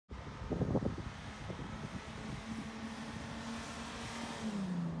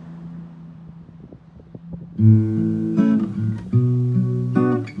Hold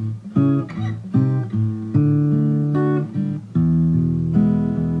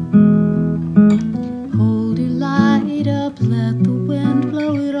your light up, let the wind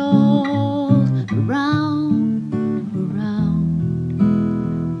blow it all around, around.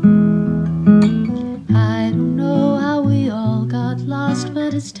 I don't know how we all got lost,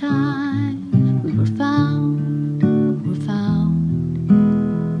 but it's time we were found, we're found.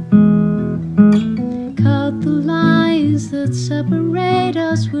 Cut the lines that separate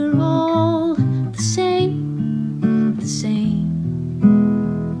us, we're all the same, the same.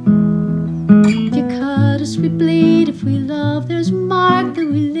 If you cut us, we bleed. If we love, there's a mark that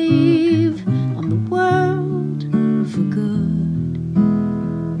we leave on the world for good.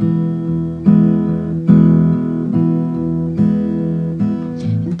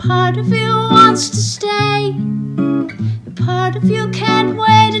 And part of you wants to stay, and part of you can't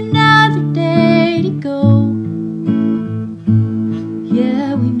wait another day to go.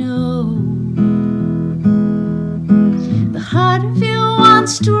 Yeah, we know. The heart of you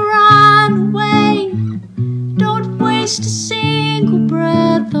wants to run away. Don't waste a single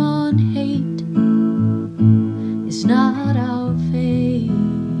breath on hate. It's not our fate.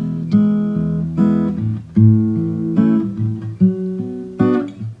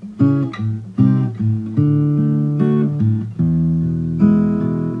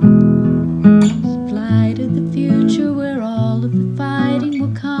 Fly to the future where all of the fighting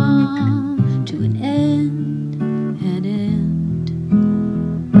will come to an end, an end.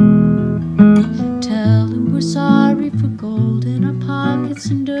 Tell them we're sorry for gold in our pockets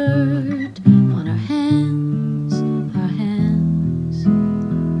and dirt on our hands, our hands.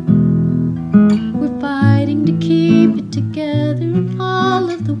 We're fighting to keep it together, and all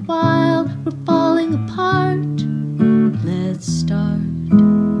of the while we're falling apart. Let's start.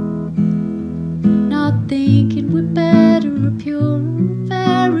 Not thinking we're better or purer or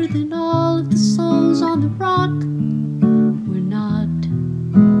fairer than all of the souls on the rock. We're not.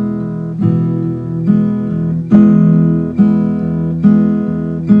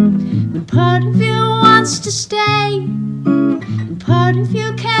 When part of you wants to stay, and part of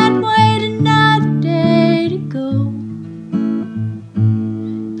you can't wait another day to go,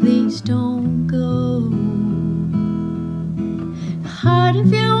 please don't go. The heart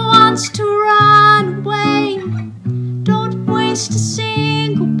of you wants to run away. Don't waste a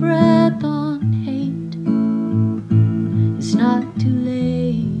single breath on hate. It's not too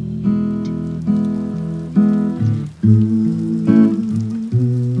late.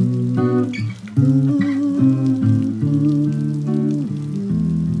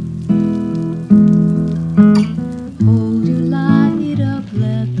 Hold your light up,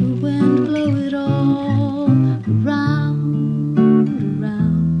 let the wind blow it all around,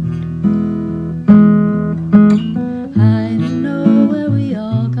 around. I don't know where we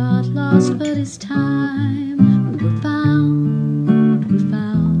all got lost, but it's time we were found, we're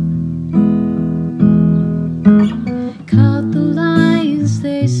found. Cut the lines,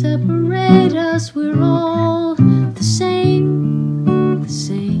 they separate us, we're all the same, the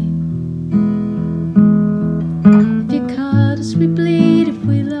same. If you cut us, we bleed. If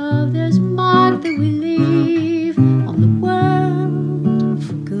we love, there's a mark that we leave on the world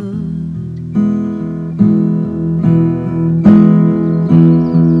for good.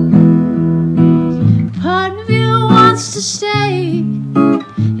 Part of you wants to stay,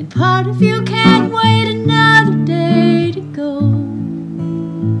 and part of you can't wait another day to go.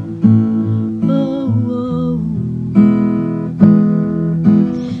 Oh, oh.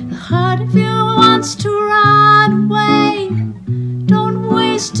 The heart of you wants to run away. Don't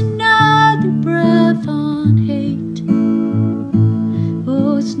waste another breath on hate.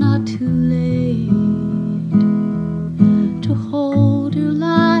 Oh, it's not too late to hold your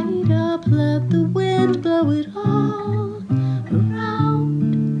light up, let the wind blow it all